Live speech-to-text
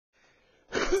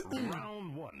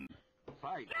Round one.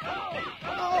 Fight.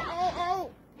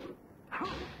 Oh!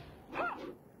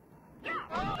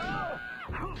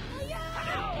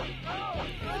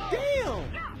 Damn!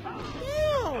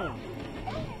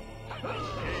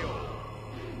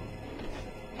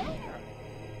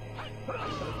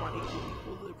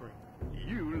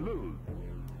 You lose.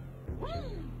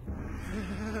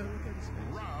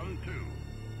 Round two.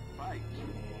 Fight.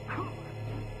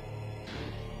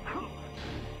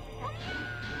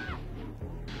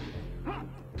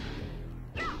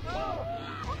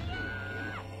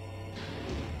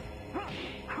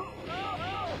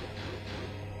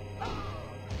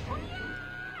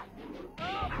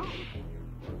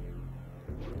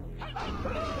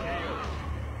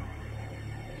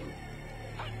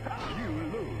 You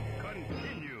lose.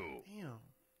 Continue. Damn.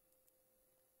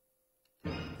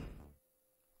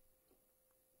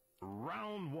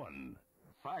 Round one.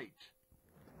 Fight.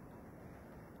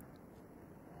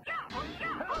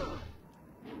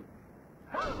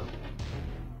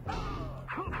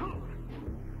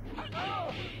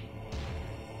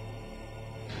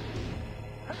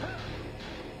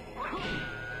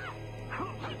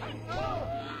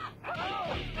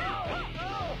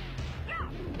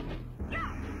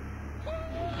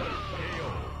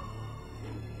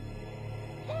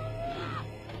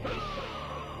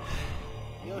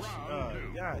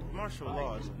 God, martial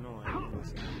law is annoying.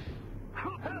 Listen.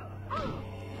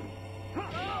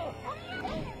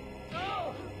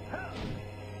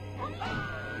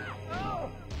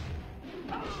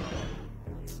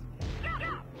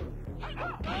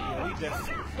 Yeah, we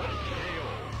definitely.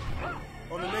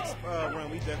 On the next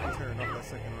round, we definitely turned off that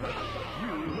second round.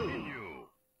 You lose.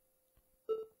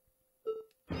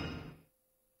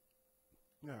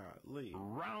 Golly.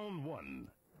 Round one.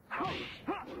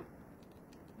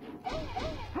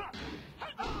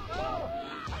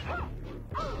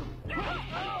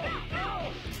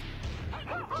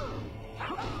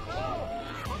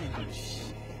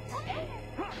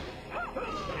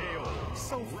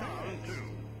 So fast.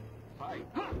 Fight.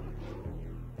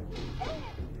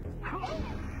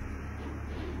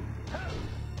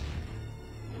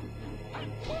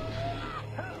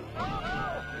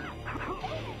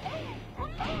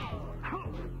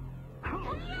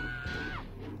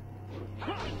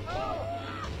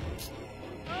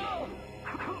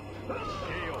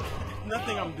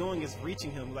 Nothing I'm doing is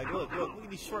reaching him. Like, look at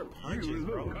these short punches,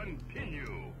 bro.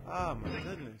 Continue. Oh my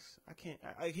goodness, I can't.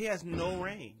 He has no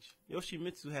range.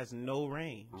 Yoshimitsu has no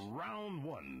range. Round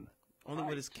one. Only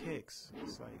with his kicks.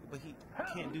 It's like, but he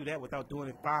can't do that without doing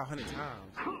it 500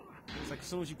 times. It's like as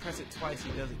soon as you press it twice,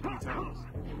 he does it 3 times.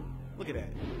 Look at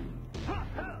that.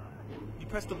 You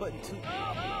press the button 2.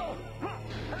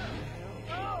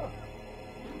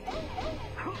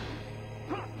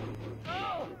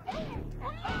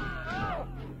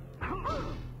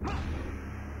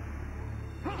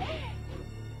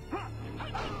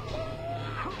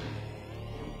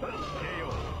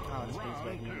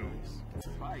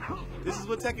 This is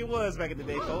what Tekken was back in the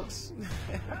day, folks.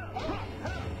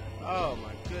 Oh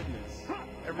my goodness.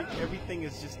 Everything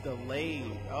is just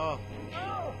delayed. Oh.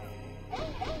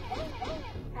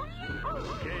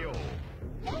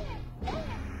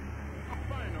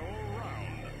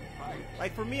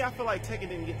 Like for me, I feel like Tekken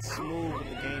didn't get smooth with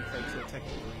the gameplay until Tekken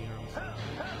 3, you know what I'm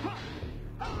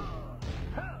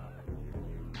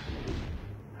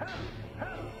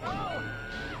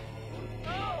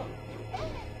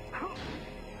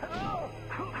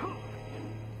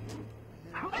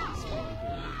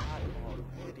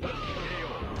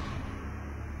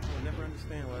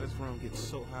saying? Why this round gets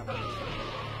so hot.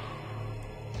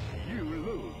 You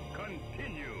lose.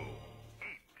 Continue. 8,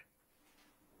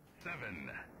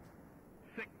 7,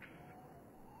 6,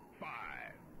 5,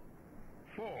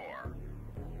 4,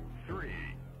 3.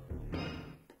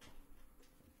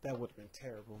 That would have been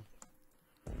terrible.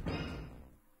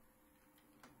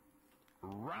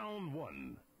 Round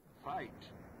one. Fight.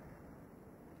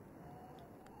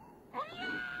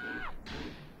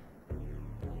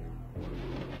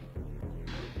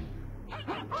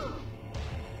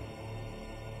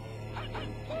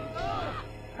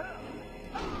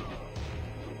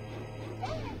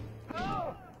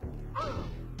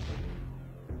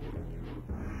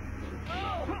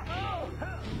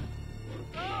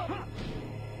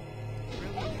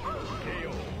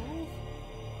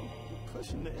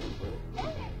 Pushing the input.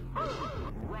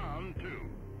 Round two.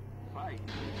 Fight.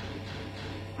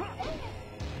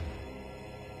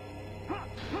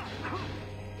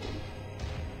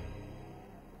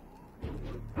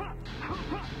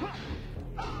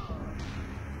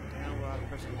 Damn, a lot of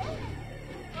pressure.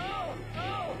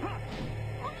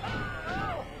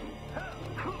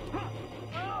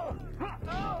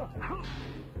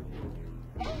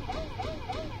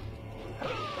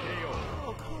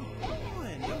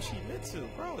 to?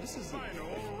 Bro, this is... Final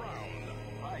round.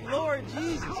 Fight. Lord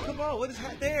Jesus, come on, what is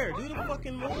that there? Do the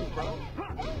fucking move, bro.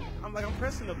 I'm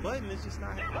pressing the button, it's just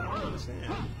not happening. I don't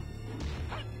understand.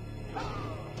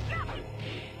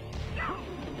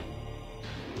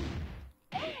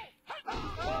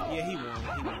 Yeah, he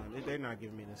won. They're not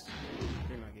giving me this.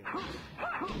 They're not giving me this.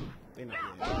 They're not.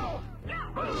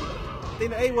 Yeah.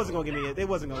 They wasn't gonna give me it. They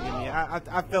wasn't gonna give me it.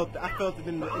 I felt it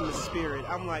in the spirit.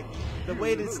 I'm like, the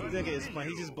way this nigga is playing,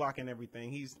 he's just blocking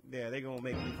everything. They're gonna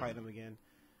make me fight him again.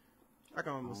 I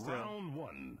can almost tell. Round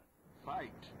 1.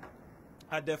 Fight.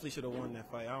 I definitely should have won that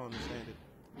fight. I don't understand it.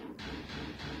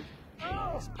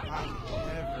 It's blocking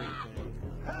everything.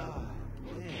 Oh,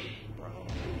 man, bro.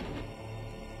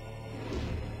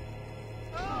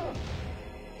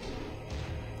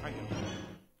 I give up.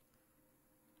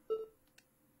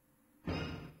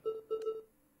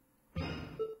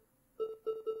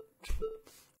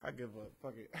 I give up.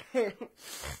 Fuck it.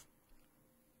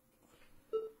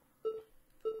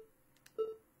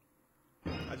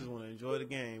 I just want to enjoy the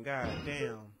game. God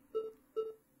damn.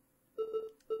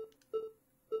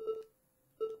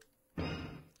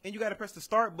 And you got to press the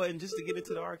start button just to get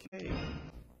into the arcade.